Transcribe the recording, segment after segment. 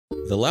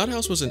The Loud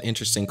House was an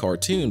interesting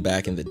cartoon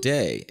back in the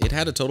day. It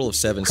had a total of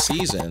 7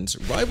 seasons,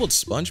 rivaled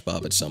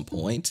SpongeBob at some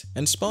point,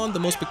 and spawned the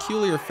most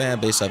peculiar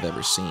fanbase I've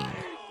ever seen.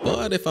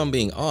 But if I'm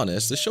being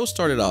honest, the show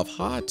started off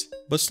hot,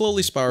 but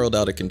slowly spiraled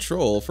out of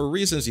control for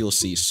reasons you'll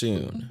see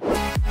soon.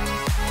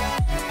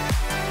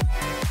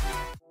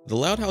 The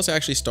Loud House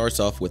actually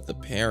starts off with the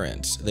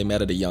parents. They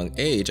met at a young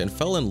age and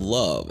fell in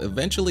love,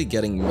 eventually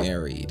getting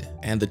married.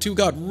 And the two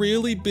got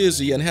really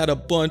busy and had a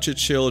bunch of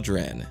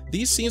children.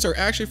 These scenes are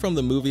actually from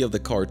the movie of the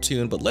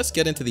cartoon, but let's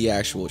get into the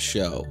actual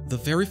show. The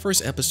very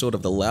first episode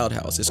of The Loud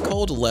House is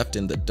called Left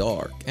in the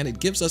Dark, and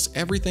it gives us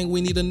everything we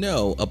need to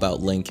know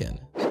about Lincoln.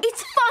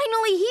 It's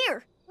finally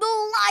here!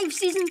 The live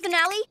season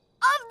finale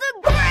of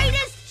the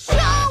greatest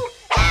show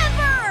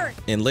ever!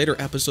 In later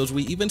episodes,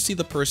 we even see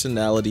the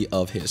personality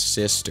of his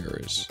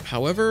sisters.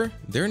 However,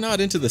 they're not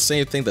into the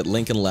same thing that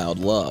Lincoln Loud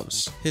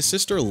loves. His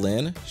sister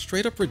Lynn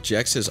straight up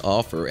rejects his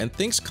offer and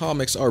thinks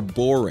comics are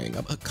boring.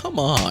 Come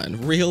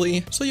on,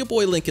 really? So your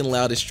boy Lincoln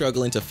Loud is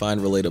struggling to find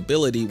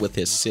relatability with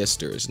his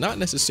sisters, not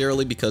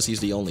necessarily because he's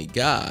the only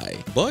guy,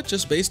 but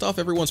just based off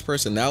everyone's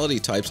personality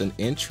types and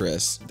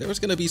interests, there's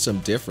gonna be some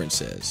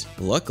differences.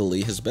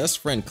 Luckily, his best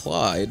friend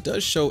Clyde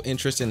does show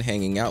interest in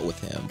hanging out with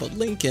him, but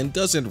Lincoln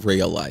doesn't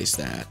realize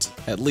that.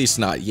 At least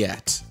not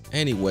yet.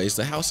 Anyways,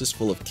 the house is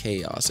full of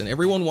chaos and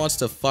everyone wants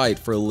to fight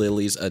for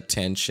Lily's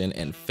attention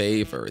and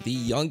favor, the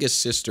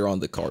youngest sister on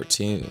the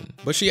cartoon.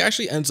 But she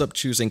actually ends up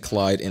choosing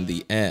Clyde in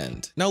the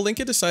end. Now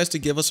Lincoln decides to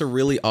give us a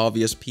really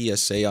obvious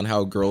PSA on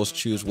how girls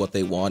choose what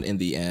they want in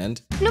the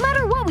end. No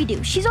matter what we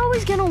do, she's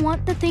always gonna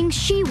want the things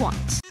she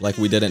wants. Like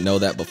we didn't know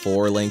that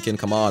before, Lincoln?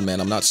 Come on, man,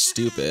 I'm not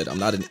stupid. I'm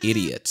not an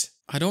idiot.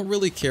 I don't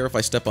really care if I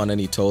step on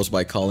any toes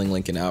by calling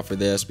Lincoln out for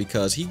this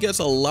because he gets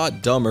a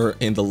lot dumber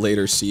in the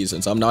later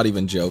seasons. I'm not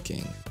even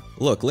joking.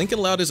 Look, Lincoln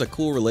Loud is a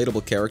cool,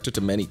 relatable character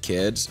to many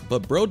kids,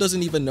 but bro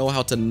doesn't even know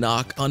how to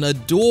knock on a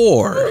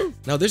door.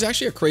 Now, there's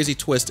actually a crazy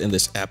twist in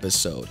this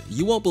episode.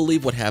 You won't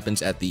believe what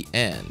happens at the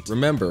end.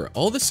 Remember,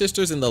 all the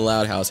sisters in the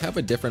Loud House have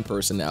a different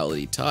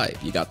personality type.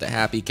 You got the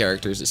happy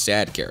characters, the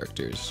sad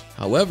characters.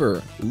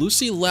 However,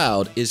 Lucy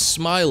Loud is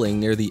smiling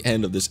near the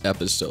end of this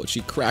episode.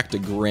 She cracked a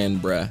grin,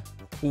 bruh.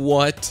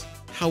 What?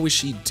 How is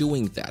she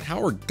doing that?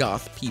 How are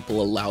goth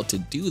people allowed to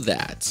do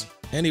that?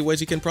 Anyways,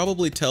 you can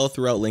probably tell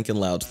throughout Lincoln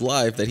Loud's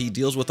life that he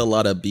deals with a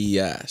lot of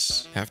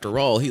BS. After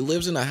all, he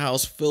lives in a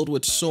house filled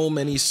with so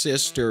many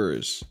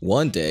sisters.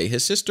 One day,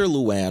 his sister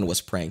Luann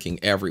was pranking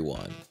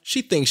everyone.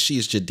 She thinks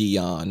she's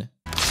Jadeon.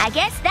 I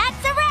guess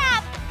that's a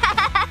wrap!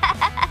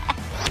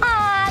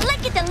 Aw,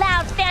 look at the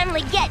Loud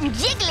family getting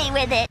jiggly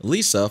with it!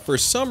 Lisa, for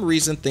some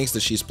reason, thinks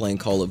that she's playing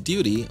Call of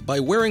Duty by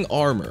wearing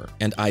armor,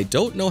 and I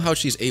don't know how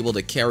she's able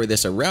to carry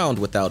this around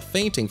without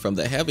fainting from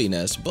the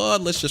heaviness,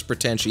 but let's just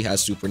pretend she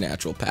has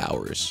supernatural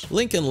powers.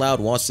 Lincoln Loud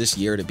wants this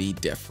year to be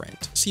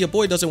different. See, a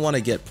boy doesn't want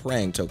to get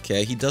pranked,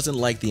 okay? He doesn't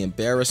like the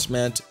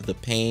embarrassment, the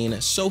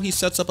pain, so he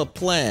sets up a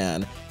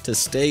plan to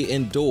stay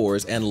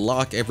indoors and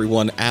lock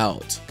everyone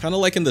out. Kind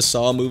of like in the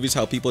Saw movies,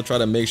 how people try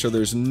to make sure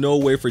there's no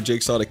way for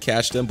Jigsaw to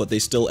catch them, but they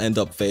still end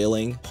up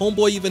failing.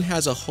 Homeboy even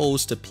has a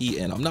hose to pee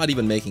in. I'm not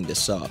even making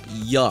this up.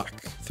 Yuck.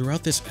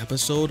 Throughout this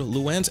episode,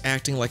 Luann's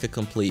acting like a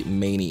complete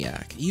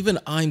maniac. Even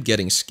I'm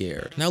getting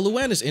scared. Now,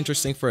 Luann is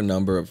interesting for a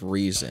number of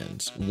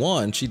reasons.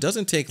 One, she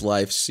doesn't take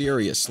life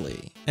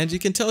seriously. And you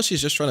can tell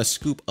she's just trying to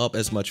scoop up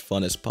as much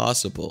fun as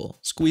possible,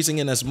 squeezing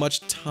in as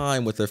much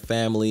time with her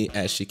family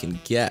as she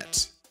can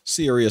get.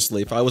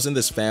 Seriously, if I was in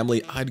this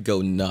family, I'd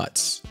go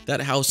nuts.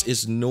 That house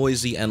is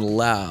noisy and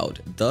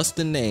loud, thus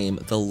the name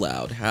The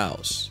Loud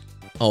House.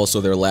 Also,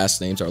 their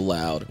last names are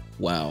Loud.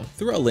 Wow.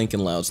 Throughout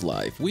Lincoln Loud's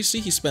life, we see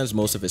he spends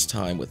most of his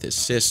time with his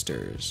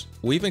sisters.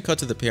 We even cut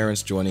to the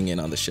parents joining in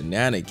on the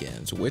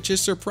shenanigans, which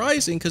is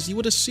surprising because you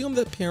would assume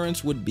that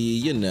parents would be,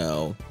 you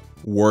know,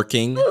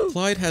 working.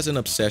 Clyde has an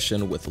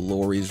obsession with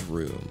Lori's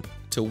room,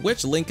 to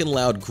which Lincoln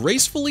Loud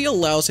gracefully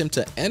allows him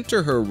to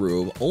enter her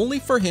room only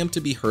for him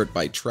to be hurt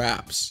by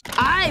traps.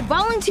 I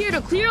volunteer to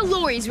clear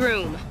Lori's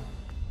room.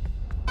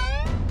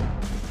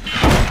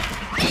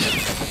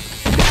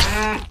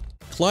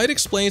 Clyde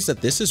explains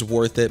that this is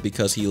worth it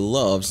because he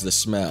loves the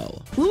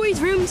smell. Lori's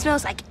room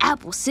smells like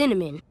apple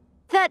cinnamon.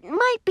 That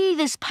might be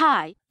this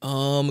pie.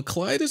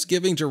 Clyde is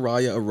giving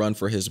Jiraiya a run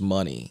for his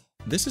money.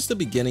 This is the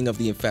beginning of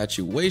the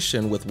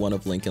infatuation with one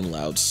of Lincoln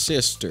Loud's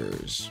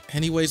sisters.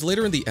 Anyways,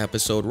 later in the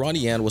episode,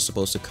 Ronnie Ann was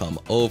supposed to come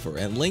over,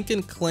 and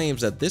Lincoln claims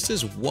that this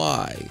is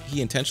why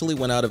he intentionally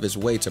went out of his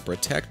way to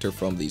protect her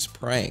from these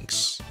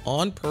pranks,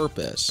 on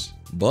purpose.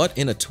 But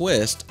in a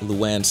twist,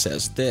 Luann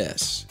says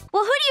this.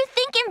 Well, who do you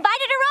think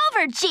invited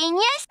her over,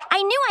 genius?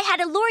 I knew I had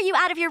to lure you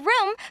out of your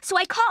room, so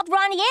I called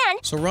Ronnie Ann.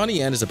 So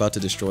Ronnie Ann is about to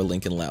destroy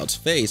Lincoln Loud's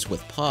face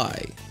with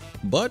pie,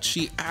 but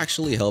she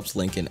actually helps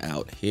Lincoln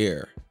out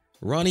here.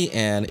 Ronnie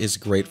Ann is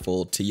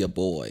grateful to ya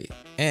boy,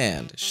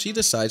 and she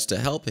decides to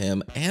help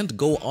him and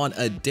go on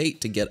a date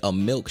to get a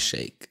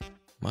milkshake.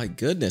 My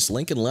goodness,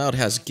 Lincoln Loud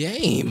has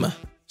game.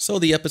 So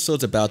the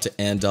episode's about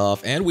to end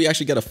off, and we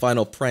actually get a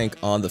final prank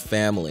on the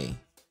family.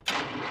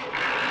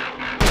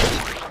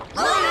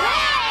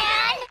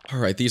 Luann!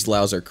 Alright, these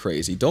Louds are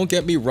crazy. Don't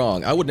get me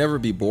wrong, I would never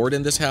be bored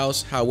in this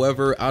house.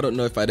 However, I don't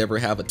know if I'd ever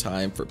have a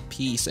time for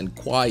peace and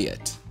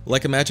quiet.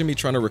 Like, imagine me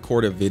trying to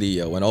record a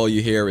video and all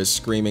you hear is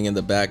screaming in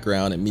the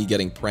background and me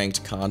getting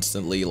pranked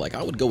constantly. Like,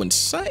 I would go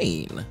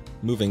insane.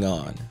 Moving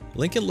on.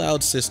 Lincoln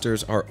Loud's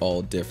sisters are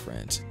all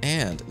different,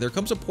 and there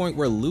comes a point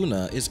where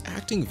Luna is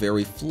acting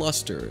very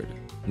flustered.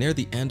 Near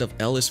the end of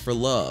L is for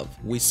Love,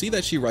 we see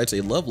that she writes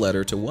a love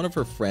letter to one of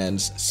her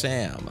friends,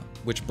 Sam,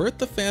 which birthed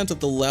the fans of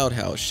the Loud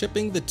House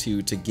shipping the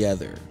two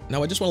together.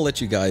 Now, I just want to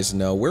let you guys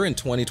know, we're in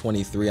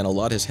 2023 and a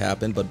lot has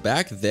happened, but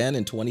back then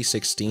in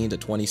 2016 to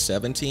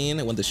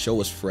 2017, when the show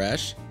was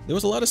fresh, there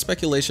was a lot of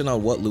speculation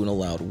on what Luna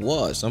Loud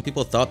was. Some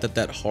people thought that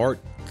that heart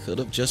could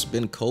have just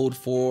been code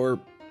for,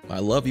 I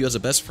love you as a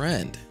best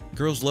friend.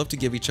 Girls love to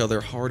give each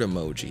other heart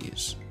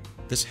emojis.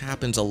 This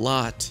happens a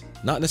lot.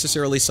 Not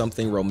necessarily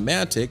something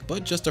romantic,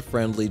 but just a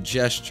friendly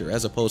gesture,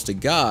 as opposed to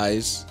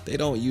guys, they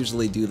don't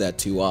usually do that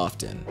too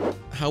often.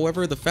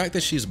 However, the fact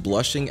that she's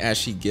blushing as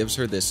she gives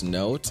her this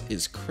note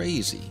is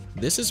crazy.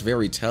 This is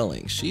very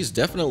telling. She's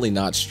definitely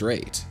not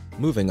straight.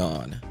 Moving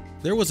on.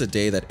 There was a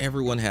day that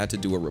everyone had to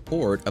do a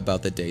report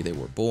about the day they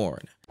were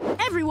born.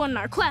 Everyone in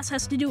our class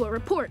has to do a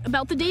report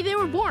about the day they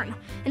were born,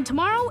 and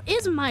tomorrow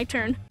is my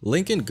turn.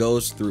 Lincoln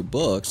goes through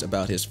books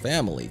about his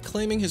family,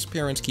 claiming his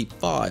parents keep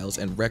files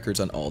and records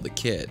on all the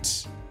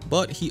kids.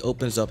 But he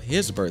opens up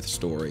his birth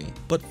story,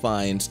 but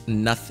finds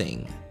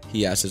nothing.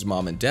 He asks his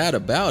mom and dad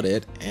about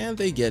it, and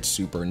they get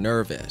super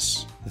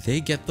nervous. They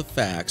get the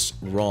facts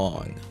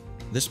wrong.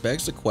 This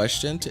begs the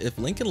question to if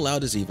Lincoln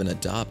Loud is even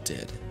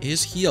adopted.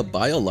 Is he a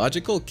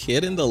biological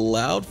kid in the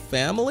Loud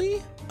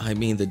family? I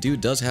mean, the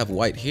dude does have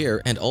white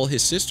hair and all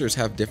his sisters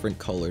have different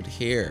colored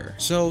hair.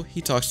 So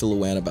he talks to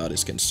Luann about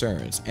his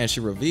concerns, and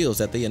she reveals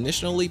that they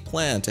initially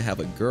planned to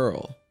have a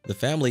girl. The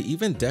family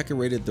even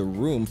decorated the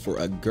room for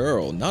a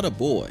girl, not a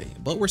boy,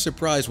 but were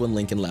surprised when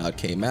Lincoln Loud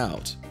came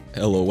out.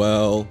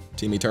 LOL,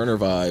 Timmy Turner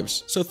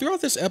vibes. So throughout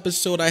this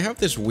episode, I have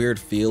this weird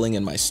feeling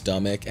in my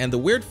stomach, and the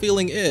weird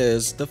feeling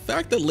is the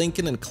fact that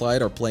Lincoln and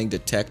Clyde are playing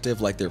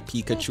detective like they're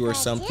Pikachu or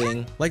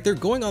something. Like they're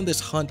going on this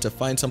hunt to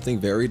find something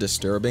very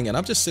disturbing, and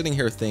I'm just sitting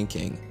here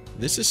thinking,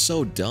 this is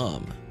so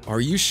dumb.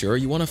 Are you sure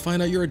you want to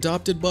find out your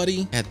adopted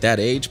buddy? At that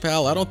age,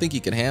 pal, I don't think he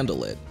can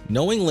handle it.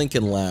 Knowing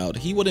Lincoln Loud,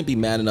 he wouldn't be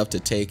man enough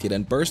to take it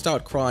and burst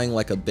out crying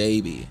like a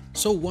baby.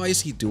 So why is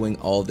he doing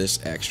all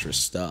this extra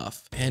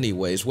stuff?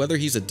 Anyways, whether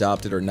he's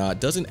adopted or not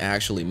doesn't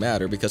actually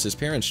matter because his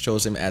parents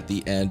chose him at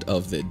the end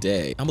of the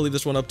day. I'm gonna leave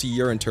this one up to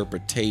your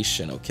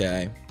interpretation,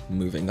 okay?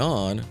 Moving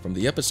on, from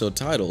the episode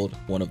titled,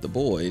 One of the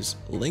Boys,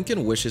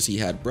 Lincoln wishes he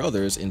had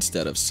brothers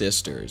instead of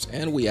sisters,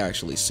 and we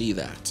actually see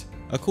that.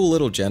 A cool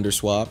little gender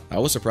swap. I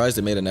was surprised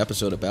they made an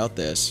episode about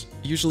this.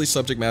 Usually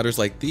subject matters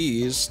like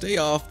these stay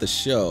off the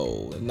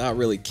show, not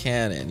really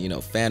canon, you know,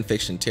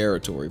 fanfiction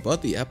territory,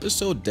 but the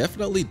episode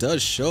definitely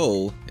does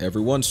show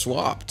everyone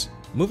swapped.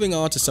 Moving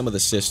on to some of the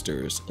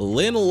sisters,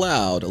 Lynn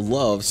Loud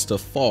loves to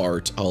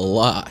fart a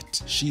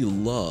lot. She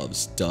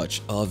loves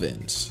Dutch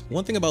ovens.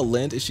 One thing about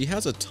Lynn is she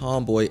has a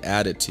tomboy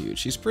attitude.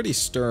 She's pretty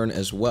stern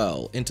as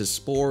well, into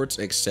sports,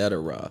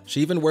 etc.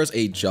 She even wears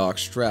a jock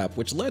strap,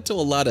 which led to a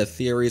lot of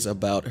theories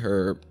about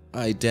her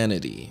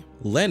identity.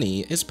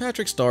 Lenny is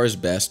Patrick Starr's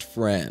best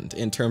friend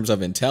in terms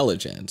of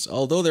intelligence,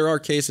 although there are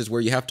cases where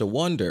you have to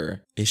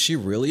wonder, is she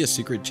really a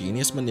secret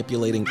genius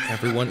manipulating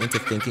everyone into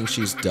thinking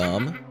she's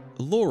dumb?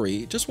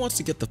 Lori just wants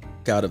to get the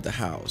f out of the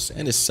house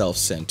and is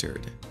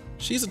self-centered.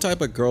 She's the type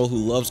of girl who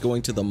loves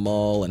going to the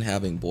mall and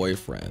having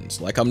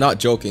boyfriends. Like, I'm not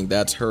joking,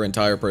 that's her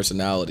entire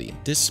personality,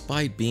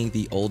 despite being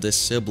the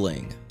oldest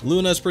sibling.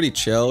 Luna's pretty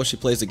chill, she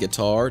plays the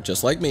guitar,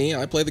 just like me,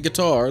 I play the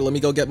guitar, let me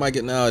go get my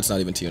no, it's not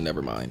even to you,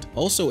 never mind.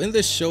 Also, in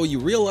this show, you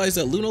realize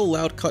that Luna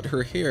Loud cut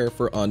her hair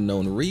for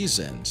unknown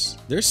reasons.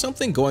 There's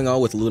something going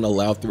on with Luna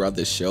Loud throughout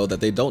this show that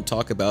they don't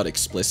talk about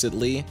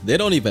explicitly. They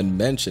don't even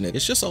mention it,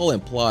 it's just all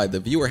implied. The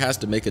viewer has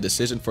to make a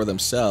decision for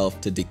themselves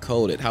to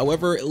decode it.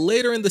 However,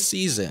 later in the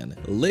season,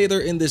 later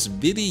in this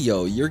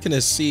video, you're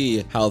gonna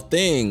see how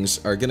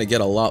things are gonna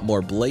get a lot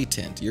more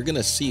blatant. You're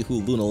gonna see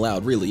who Luna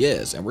Loud really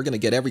is, and we're gonna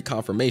get every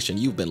confirmation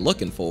you've been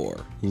looking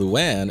for.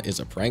 Luann is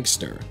a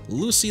prankster.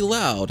 Lucy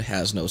Loud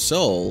has no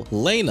soul.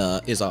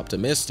 Lena is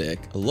optimistic.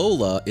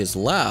 Lola is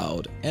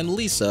loud. And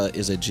Lisa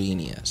is a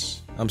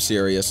genius. I'm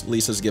serious,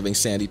 Lisa's giving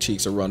Sandy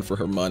Cheeks a run for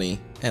her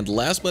money. And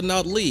last but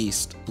not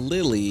least,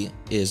 Lily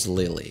is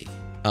Lily.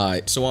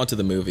 Alright, so on to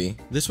the movie.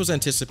 This was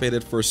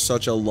anticipated for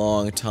such a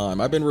long time.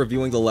 I've been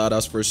reviewing the Loud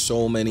House for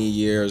so many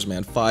years,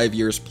 man, 5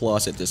 years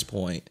plus at this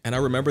point. And I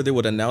remember they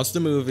would announce the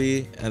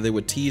movie, and they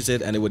would tease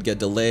it, and it would get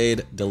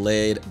delayed.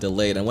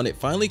 And when it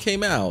finally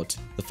came out,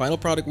 the final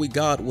product we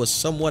got was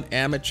somewhat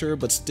amateur,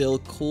 but still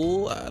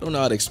cool. I don't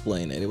know how to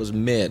explain it. It was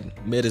mid.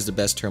 Mid is the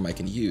best term I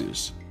can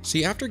use.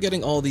 See, after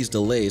getting all these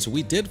delays,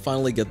 we did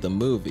finally get the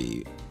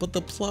movie, but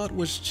the plot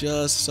was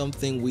just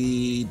something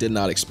we did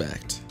not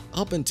expect.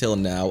 Up until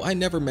now, I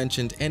never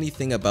mentioned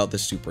anything about the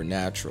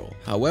supernatural.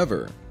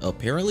 However,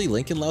 apparently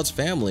Lincoln Loud's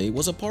family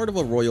was a part of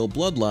a royal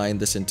bloodline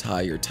this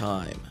entire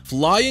time.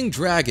 Flying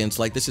dragons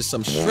like this is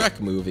some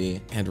Shrek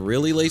movie, and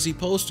really lazy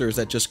posters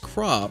that just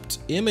cropped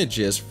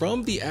images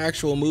from the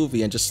actual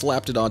movie and just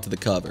slapped it onto the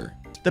cover.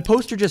 The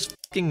poster just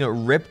fucking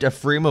ripped a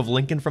frame of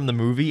Lincoln from the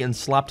movie and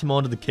slapped him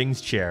onto the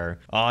king's chair.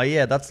 Aw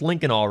yeah, that's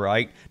Lincoln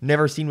alright.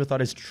 Never seen without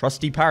his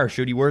trusty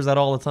parachute, he wears that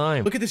all the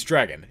time. Look at this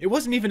dragon. It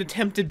wasn't even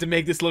attempted to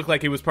make this look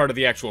like it was part of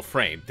the actual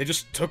frame. They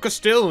just took a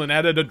still and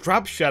added a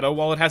drop shadow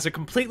while it has a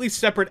completely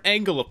separate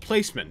angle of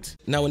placement.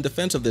 Now in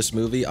defense of this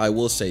movie, I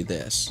will say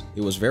this.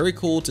 It was very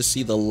cool to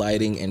see the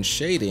lighting and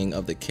shading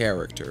of the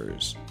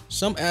characters.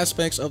 Some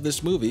aspects of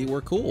this movie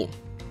were cool.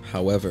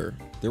 However,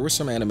 there was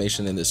some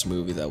animation in this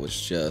movie that was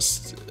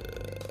just...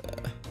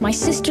 My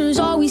sisters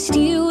always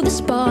steal the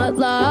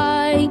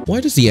spotlight.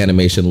 Why does the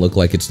animation look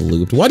like it's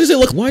looped? Why does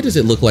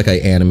it look like I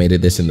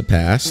animated this in the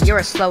past? You're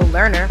a slow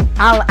learner.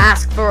 I'll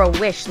ask for a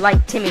wish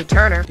like Timmy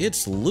Turner.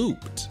 It's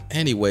looped.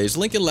 Anyways,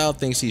 Lincoln Loud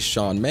thinks he's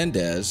Shawn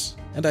Mendes,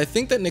 and I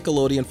think that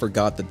Nickelodeon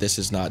forgot that this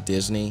is not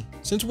Disney.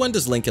 Since when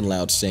does Lincoln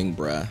Loud sing,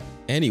 bruh?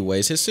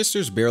 Anyways, his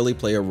sisters barely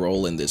play a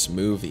role in this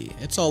movie.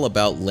 It's all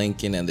about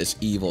Lincoln and this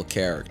evil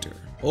character.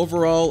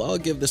 Overall, I'll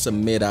give this a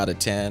mid out of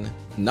 10.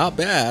 Not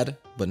bad,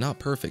 but not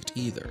perfect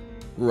either.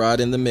 Right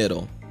in the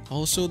middle.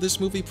 Also, this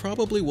movie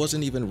probably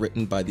wasn't even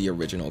written by the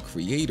original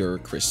creator,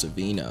 Chris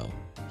Savino.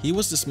 He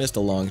was dismissed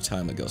a long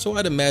time ago, so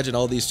I'd imagine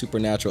all these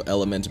supernatural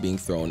elements being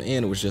thrown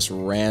in was just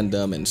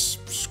random and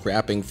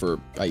scrapping for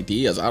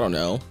ideas, I don't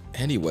know.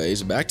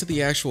 Anyways, back to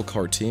the actual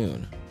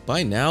cartoon.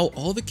 By now,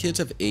 all the kids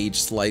have aged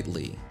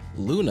slightly.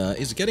 Luna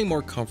is getting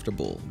more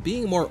comfortable,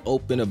 being more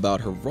open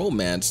about her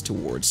romance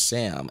towards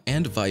Sam,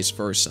 and vice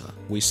versa.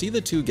 We see the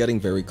two getting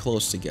very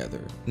close together.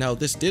 Now,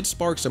 this did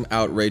spark some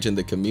outrage in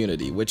the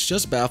community, which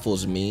just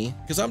baffles me,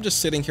 because I'm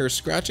just sitting here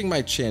scratching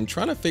my chin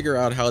trying to figure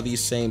out how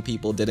these same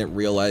people didn't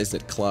realize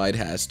that Clyde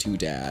has two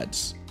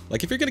dads.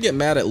 Like, if you're gonna get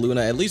mad at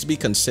Luna, at least be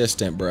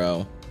consistent,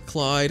 bro.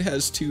 Clyde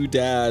has two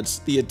dads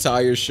the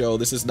entire show.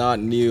 This is not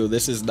new.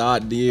 This is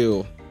not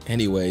new.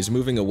 Anyways,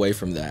 moving away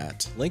from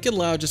that, Lincoln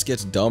Loud just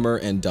gets dumber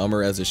and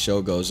dumber as the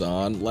show goes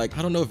on. Like,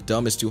 I don't know if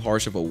dumb is too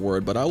harsh of a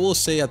word, but I will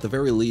say at the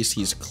very least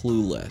he's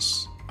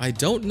clueless. I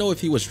don't know if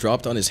he was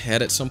dropped on his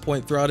head at some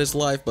point throughout his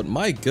life, but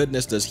my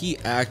goodness does he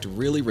act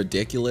really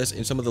ridiculous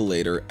in some of the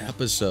later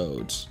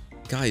episodes.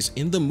 Guys,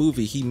 in the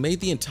movie, he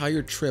made the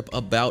entire trip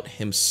about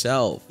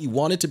himself. He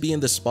wanted to be in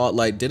the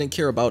spotlight, didn't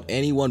care about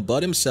anyone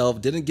but himself,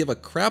 didn't give a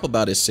crap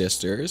about his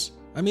sisters.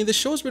 I mean, the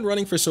show's been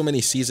running for so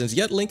many seasons,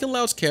 yet Lincoln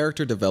Loud's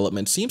character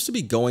development seems to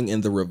be going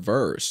in the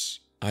reverse.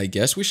 I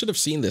guess we should have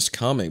seen this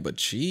coming, but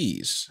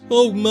jeez.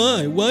 Oh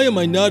my, why am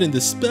I not in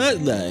the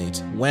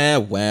spotlight?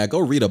 Wah, go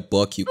read a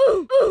book,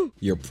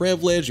 You're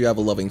privileged, you have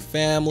a loving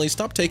family,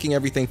 stop taking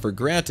everything for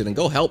granted and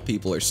go help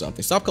people or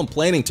something. Stop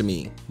complaining to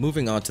me.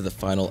 Moving on to the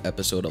final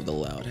episode of The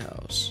Loud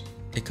House.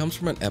 It comes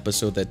from an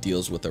episode that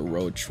deals with a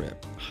road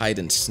trip, hide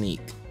and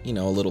sneak. You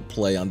know, a little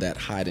play on that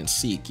hide and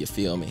seek, you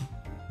feel me?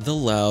 The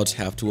Louds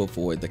have to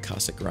avoid the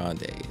Casa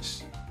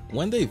Grandes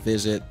when they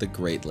visit the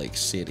Great Lake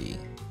City.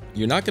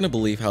 You're not going to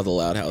believe how the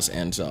Loud House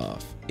ends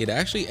off. It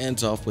actually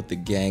ends off with the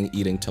gang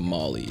eating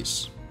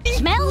tamales.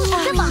 Smell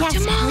the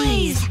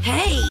Tamales!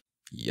 Hey!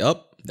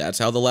 Yup, that's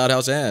how the Loud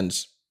House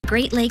ends.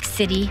 Great Lake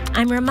City,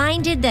 I'm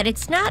reminded that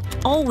it's not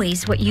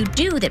always what you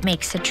do that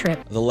makes a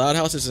trip. The Loud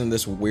House is in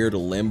this weird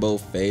limbo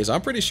phase.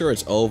 I'm pretty sure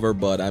it's over,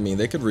 but I mean,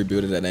 they could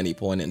reboot it at any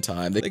point in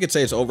time. They could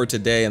say it's over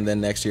today and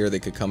then next year they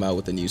could come out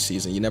with a new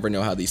season. You never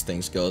know how these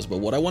things goes, but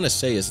what I want to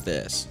say is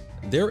this.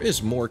 There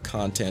is more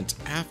content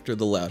after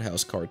the Loud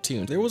House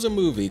cartoon. There was a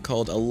movie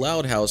called A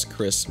Loud House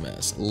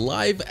Christmas,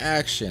 live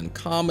action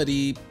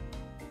comedy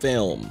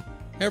film.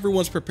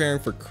 Everyone's preparing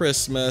for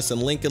Christmas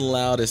and Lincoln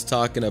Loud is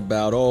talking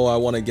about, oh, I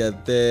want to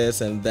get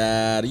this and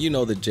that. You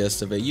know the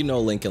gist of it. You know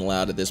Lincoln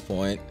Loud at this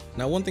point.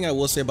 Now, one thing I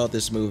will say about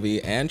this movie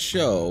and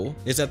show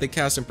is that they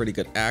cast some pretty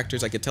good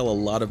actors. I could tell a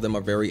lot of them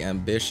are very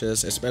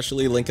ambitious,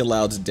 especially Lincoln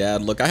Loud's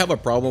dad. Look, I have a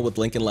problem with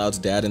Lincoln Loud's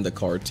dad in the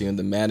cartoon.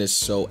 The man is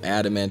so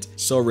adamant,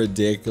 so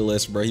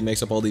ridiculous, bro. He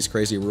makes up all these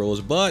crazy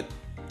rules, but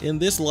in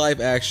this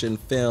live action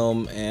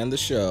film and the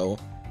show,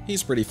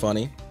 he's pretty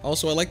funny.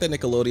 Also, I like that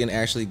Nickelodeon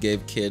actually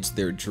gave kids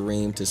their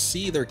dream to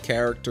see their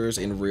characters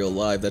in real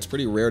life. That's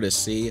pretty rare to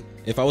see.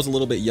 If I was a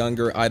little bit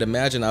younger, I'd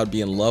imagine I would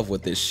be in love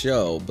with this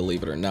show,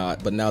 believe it or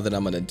not. But now that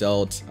I'm an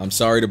adult, I'm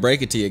sorry to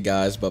break it to you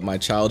guys, but my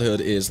childhood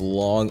is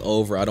long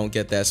over. I don't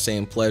get that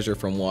same pleasure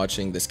from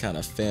watching this kind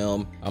of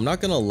film. I'm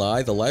not gonna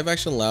lie, the live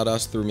action Loud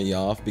House threw me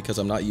off because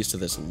I'm not used to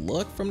this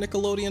look from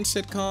Nickelodeon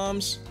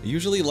sitcoms.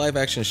 Usually live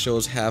action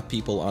shows have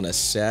people on a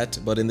set,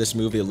 but in this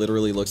movie it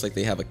literally looks like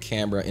they have a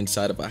camera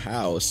inside of a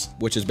house,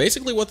 which is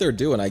basically what they're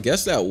doing. I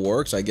guess that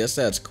works, I guess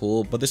that's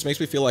cool, but this makes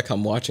me feel like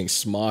I'm watching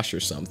Smosh or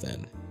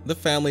something. The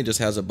family just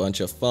has a bunch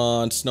of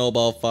fun,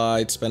 snowball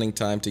fights, spending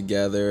time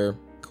together,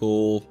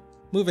 cool.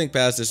 Moving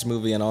past this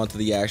movie and onto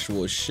the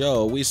actual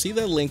show, we see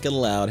that Lincoln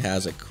Loud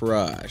has a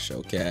crush,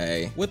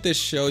 okay? With this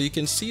show, you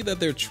can see that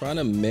they're trying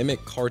to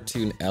mimic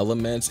cartoon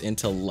elements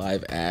into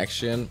live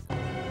action.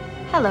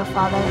 Hello,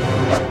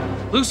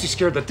 Father. Lucy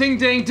scared the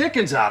ding-dang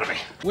dickens out of me.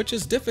 Which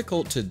is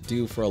difficult to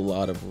do for a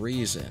lot of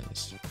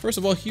reasons. First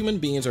of all, human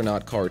beings are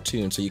not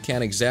cartoons, so you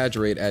can't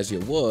exaggerate as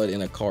you would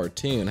in a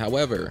cartoon.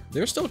 However,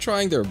 they're still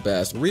trying their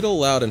best. Rita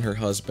Loud and her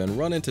husband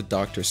run into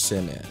Dr.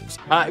 Simmons.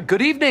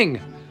 Good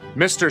evening,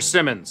 Mr.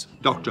 Simmons.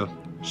 Dr.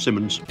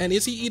 Simmons. And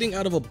is he eating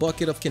out of a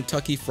bucket of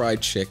Kentucky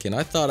Fried Chicken?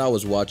 I thought I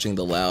was watching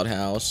The Loud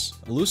House.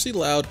 Lucy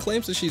Loud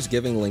claims that she's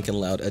giving Lincoln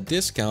Loud a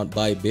discount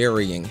by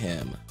burying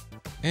him.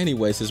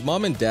 Anyways, his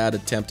mom and dad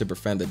attempt to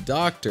befriend the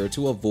doctor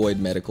to avoid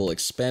medical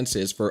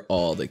expenses for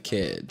all the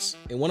kids.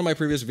 In one of my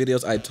previous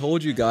videos, I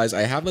told you guys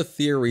I have a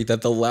theory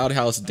that the Loud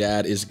House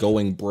dad is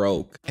going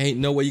broke. Ain't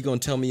no way you gonna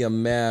tell me a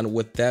man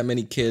with that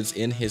many kids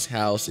in his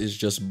house is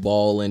just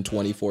balling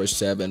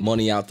 24/7,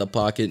 money out the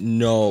pocket,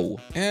 no.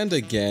 And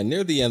again,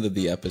 near the end of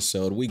the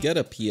episode, we get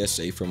a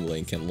PSA from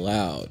Lincoln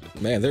Loud.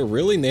 Man, they're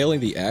really nailing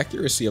the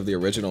accuracy of the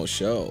original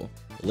show.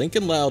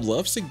 Lincoln Loud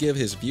loves to give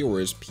his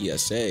viewers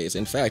PSAs.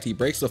 In fact, he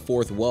breaks the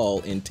fourth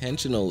wall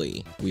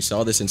intentionally. We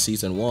saw this in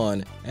season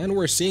 1, and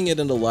we're seeing it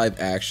in the live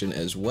action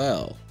as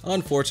well.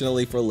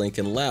 Unfortunately for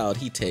Lincoln Loud,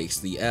 he takes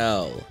the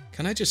L.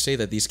 Can I just say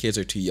that these kids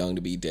are too young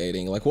to be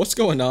dating? Like, what's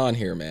going on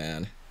here,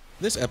 man?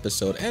 This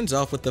episode ends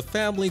off with the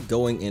family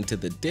going into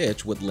the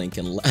ditch with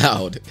Lincoln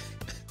Loud.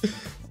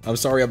 I'm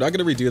sorry, I'm not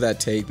going to redo that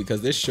take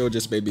because this show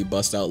just made me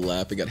bust out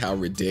laughing at how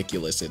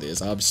ridiculous it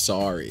is. I'm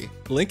sorry.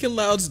 Lincoln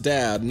Loud's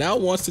dad now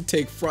wants to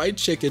take fried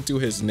chicken to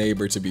his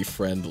neighbor to be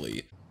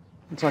friendly.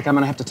 Looks like I'm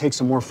gonna have to take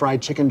some more fried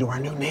chicken to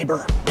our new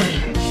neighbor.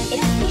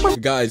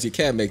 Guys, you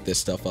can't make this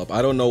stuff up.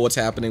 I don't know what's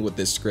happening with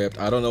this script.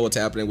 I don't know what's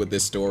happening with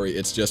this story.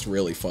 It's just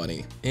really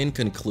funny. In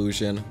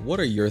conclusion, what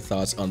are your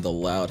thoughts on The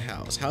Loud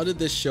House? How did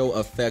this show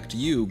affect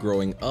you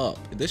growing up?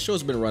 This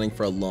show's been running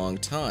for a long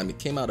time. It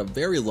came out a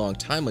very long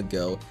time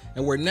ago,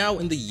 and we're now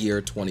in the year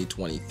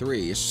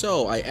 2023.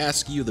 So I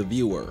ask you, the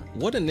viewer,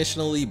 what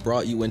initially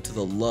brought you into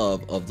the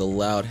love of The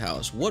Loud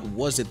House? What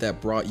was it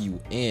that brought you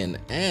in?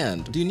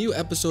 And do new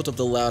episodes of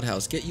The Loud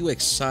House get you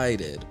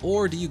excited?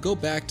 Or do you go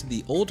back to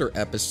the older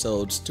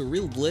episodes to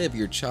relive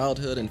your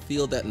childhood and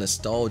feel that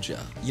nostalgia?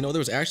 You know, there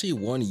was actually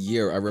one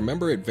year, I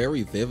remember it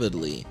very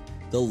vividly.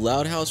 The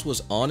Loud House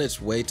was on its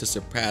way to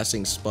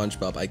surpassing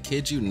SpongeBob, I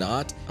kid you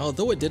not.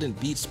 Although it didn't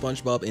beat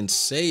SpongeBob in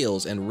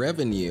sales and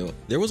revenue,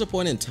 there was a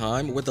point in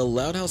time where the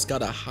Loud House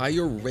got a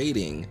higher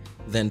rating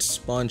than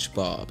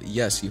SpongeBob.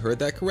 Yes, you heard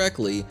that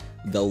correctly.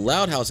 The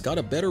Loud House got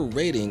a better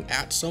rating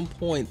at some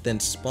point than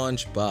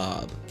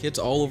SpongeBob. Kids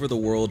all over the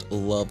world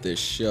love this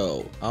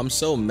show. I'm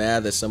so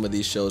mad that some of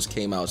these shows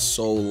came out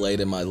so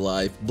late in my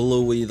life.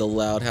 Bluey, The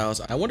Loud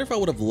House. I wonder if I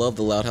would have loved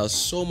The Loud House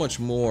so much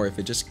more if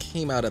it just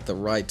came out at the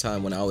right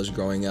time when I was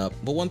growing up.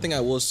 But one thing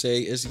I will say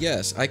is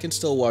yes, I can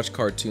still watch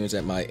cartoons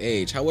at my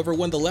age. However,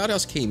 when The Loud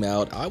House came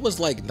out, I was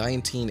like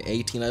 19,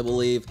 18, I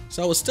believe.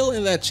 So I was still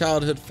in that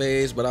childhood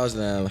phase, but I was,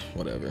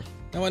 whatever.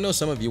 Now I know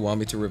some of you want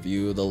me to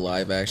review the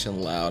live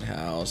action Loud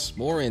House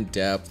more in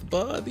depth,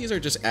 but these are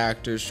just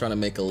actors trying to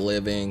make a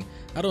living.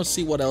 I don't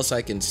see what else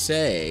I can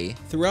say.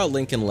 Throughout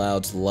Lincoln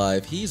Loud's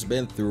life, he's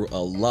been through a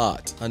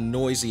lot. A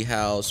noisy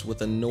house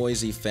with a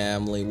noisy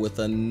family with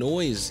a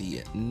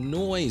noisy.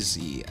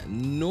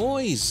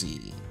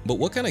 But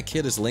what kind of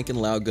kid is Lincoln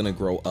Loud gonna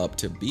grow up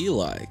to be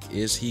like?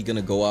 Is he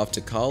gonna go off to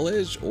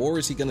college, or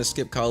is he gonna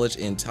skip college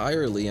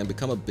entirely and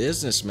become a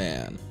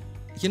businessman?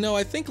 You know,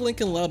 I think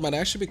Lincoln Loud might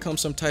actually become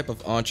some type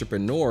of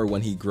entrepreneur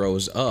when he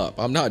grows up.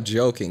 I'm not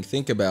joking,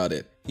 think about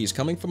it. He's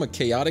coming from a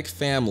chaotic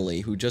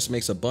family who just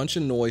makes a bunch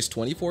of noise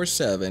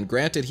 24/7.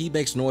 Granted, he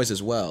makes noise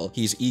as well.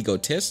 He's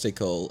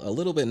egotistical, a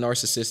little bit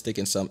narcissistic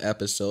in some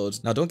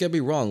episodes. Now, don't get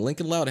me wrong,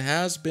 Lincoln Loud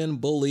has been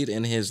bullied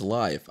in his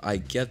life. I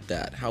get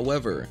that.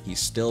 However, he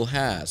still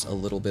has a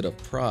little bit of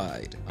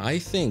pride. I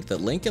think that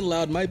Lincoln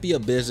Loud might be a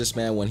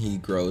businessman when he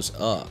grows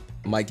up.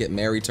 Might get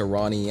married to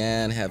Ronnie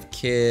Ann, have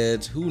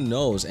kids, who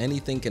knows,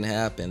 anything can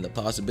happen. The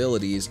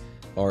possibilities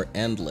are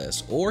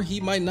endless. Or he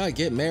might not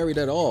get married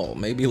at all.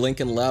 Maybe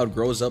Lincoln Loud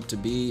grows up to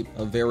be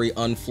a very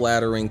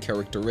unflattering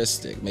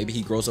characteristic. Maybe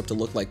he grows up to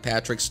look like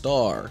Patrick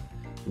Star.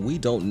 We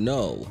don't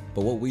know.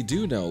 But what we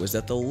do know is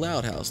that the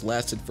Loud House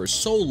lasted for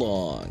so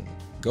long.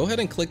 Go ahead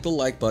and click the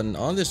like button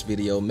on this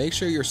video, make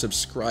sure you're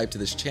subscribed to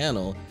this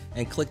channel,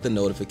 and click the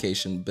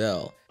notification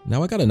bell.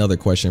 Now I got another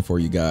question for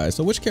you guys.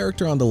 So which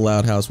character on the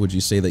Loud House would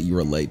you say that you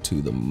relate to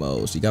the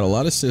most? You got a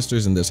lot of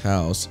sisters in this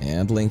house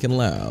and Lincoln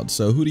Loud.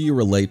 So who do you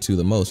relate to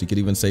the most? You could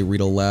even say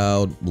Rita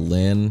Loud,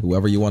 Lynn,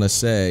 whoever you want to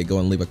say. Go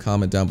and leave a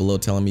comment down below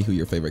telling me who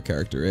your favorite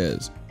character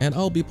is. And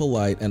I'll be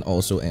polite and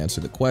also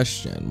answer the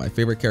question. My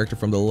favorite character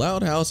from the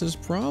Loud House is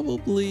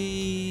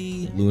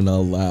probably Luna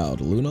Loud.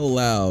 Luna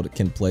Loud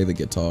can play the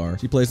guitar.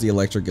 She plays the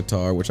electric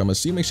guitar, which I'm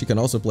assuming she can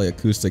also play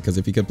acoustic, because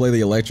if you could play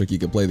the electric, you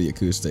could play the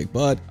acoustic.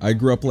 But I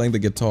grew up playing the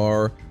guitar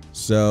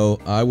So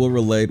I will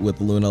relate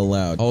with Luna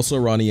Loud. Also,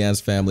 Ronnie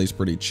Ann's family's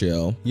pretty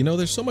chill. You know,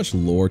 there's so much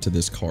lore to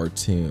this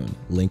cartoon.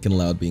 Lincoln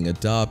Loud being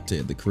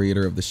adopted, the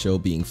creator of the show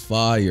being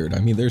fired. I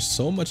mean, there's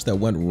so much that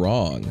went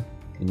wrong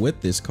with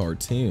this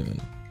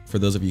cartoon. For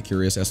those of you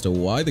curious as to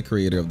why the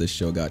creator of this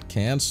show got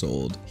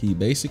canceled, he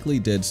basically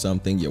did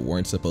something you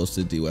weren't supposed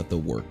to do at the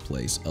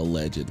workplace,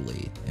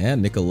 allegedly.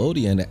 And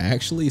Nickelodeon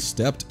actually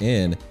stepped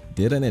in,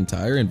 did an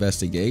entire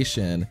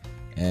investigation,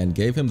 and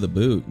gave him the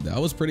boot. That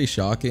was pretty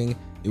shocking.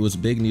 It was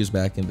big news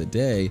back in the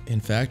day. In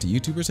fact,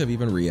 YouTubers have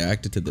even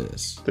reacted to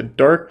this. The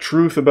dark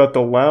truth about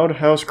the Loud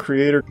House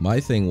creator. My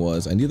thing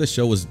was, I knew the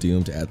show was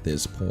doomed at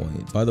this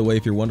point. By the way,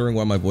 if you're wondering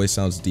why my voice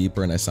sounds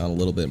deeper and I sound a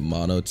little bit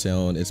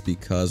monotone, it's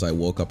because I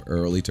woke up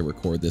early to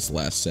record this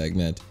last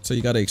segment. So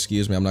you gotta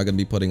excuse me, I'm not gonna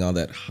be putting on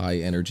that high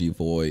energy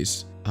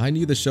voice. I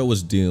knew the show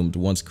was doomed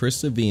once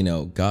Chris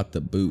Savino got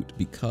the boot,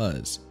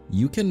 because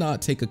you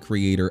cannot take a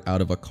creator out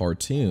of a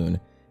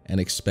cartoon and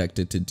expect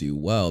it to do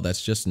well.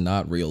 That's just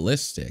not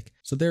realistic.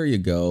 So there you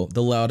go,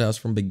 the Loud House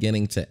from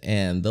beginning to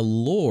end, the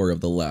lore of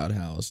the Loud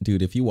House.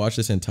 Dude, if you watch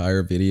this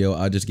entire video,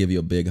 I'll just give you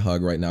a big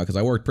hug right now because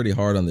I worked pretty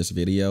hard on this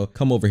video.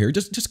 Come over here,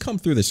 just come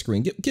through the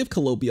screen. Give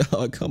Kalopia a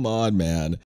hug, come on, man.